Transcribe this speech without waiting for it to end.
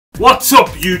What's up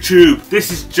YouTube?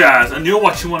 This is Jazz and you're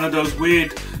watching one of those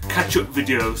weird catch-up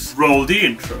videos. Roll the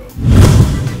intro.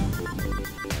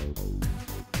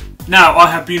 Now I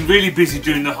have been really busy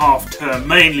during the half term,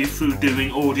 mainly through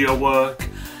doing audio work,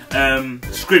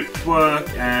 script work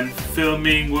and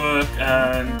filming work,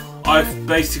 and I've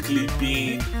basically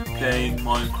been playing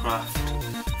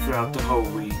Minecraft throughout the whole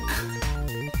week.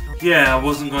 Yeah, I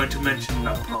wasn't going to mention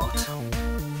that part.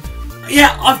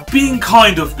 Yeah, I've been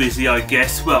kind of busy, I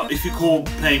guess. Well, if you call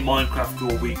playing Minecraft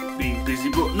all week being busy,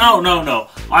 but no.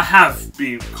 I have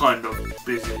been kind of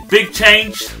busy. Big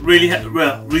change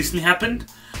recently happened.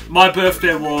 My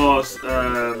birthday was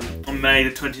on May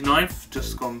the 29th,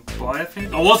 just gone by I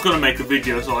think. I was going to make a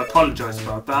video, so I apologise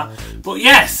about that. But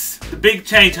yes, the big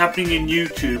change happening in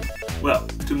YouTube, well,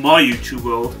 to my YouTube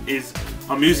world, is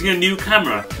I'm using a new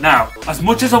camera. Now, as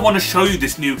much as I want to show you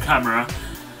this new camera,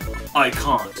 I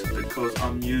can't, because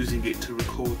I'm using it to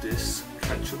record this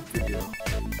catch-up video.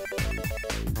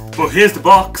 But here's the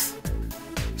box.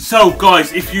 So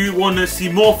guys, if you want to see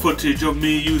more footage of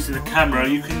me using the camera,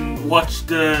 you can watch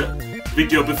the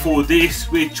video before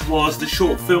this, which was the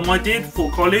short film I did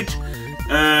for college.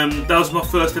 That was my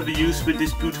first ever use with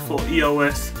this beautiful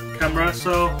EOS camera.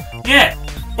 So yeah.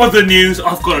 Other news,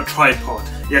 I've got a tripod.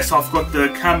 Yes, I've got the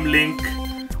Camlink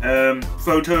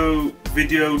photo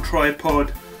video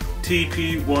tripod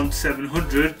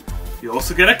TP1700. You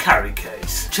also get a carry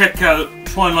case. Check out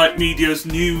TwineLightMedia's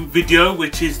new video,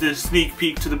 which is the sneak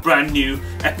peek to the brand new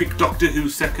epic Doctor Who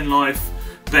Second Life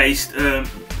based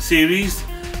series.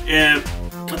 The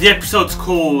episode's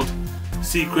called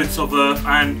Secrets of Earth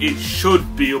and it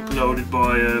should be uploaded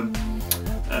by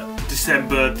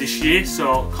December this year,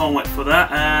 so can't wait for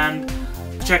that. And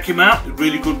check him out, a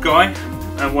really good guy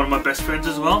and one of my best friends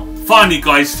as well. Finally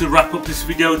guys, to wrap up this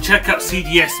video, check out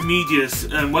CDSMedia's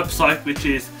website, which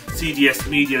is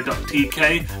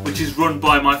CDSMedia.tk, which is run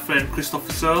by my friend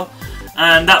Christopher Searle,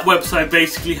 and that website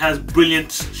basically has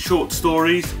brilliant short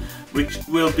stories which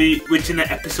in an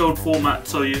episode format,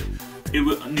 so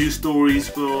new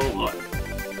stories will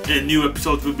new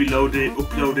episodes will be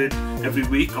uploaded every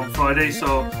week on Friday,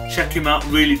 so check him out,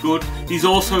 really good. He's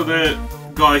also the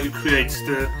guy who creates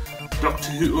the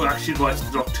Doctor Who, who actually writes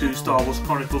the Doctor Who Star Wars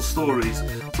Chronicles stories.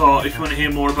 So if you want to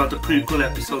hear more about the prequel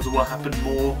episodes or what happened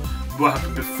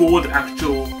before the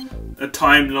actual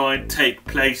timeline take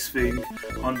place thing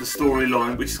on the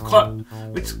storyline, which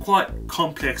is quite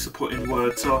complex to put in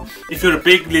words. So if you're a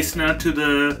big listener to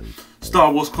the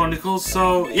Star Wars Chronicles,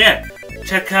 so yeah,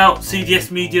 check out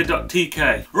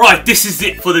cdsmedia.tk. Right, this is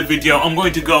it for the video. I'm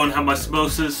going to go and have my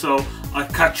samosas, so I'll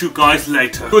catch you guys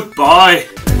later. Goodbye.